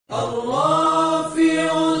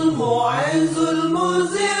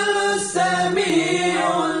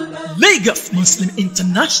Lagos Muslim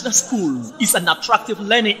International School is an attractive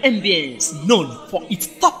learning ambience known for its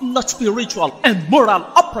top-notch spiritual and moral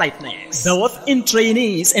uprightness. Both in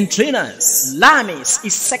trainees and trainers, LAMIS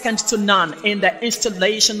is second to none in the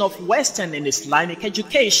installation of Western and Islamic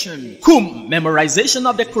education. Memorization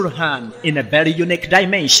of the Quran in a very unique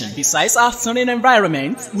dimension. Besides our stunning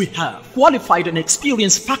environment, we have qualified and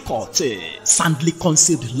experienced faculty, soundly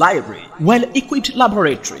conceived library, well-equipped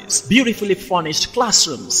laboratories, beautifully furnished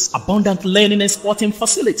classrooms, abundant learning and sporting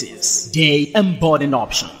facilities, day and boarding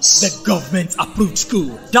options. The government-approved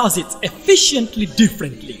school does it efficiently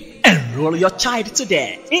differently. Enroll your child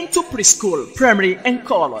today into preschool, primary and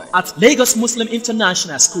college at Lagos Muslim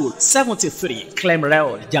International School, 73 Clem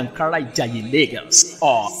Road, Jankara Ijayi, Lagos,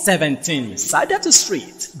 or 17 Sadatu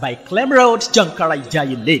Street by Clem Road, Jankara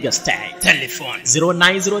Ijayi, Lagos State. Telephone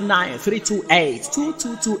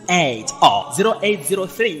 0909-328-2228 or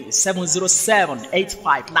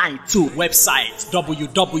 0803-707-8592. Website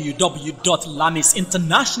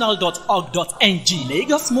www.lamisinternational.org.ng.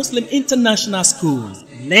 Lagos Muslim International School.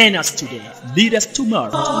 Learn us today, lead us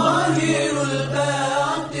tomorrow.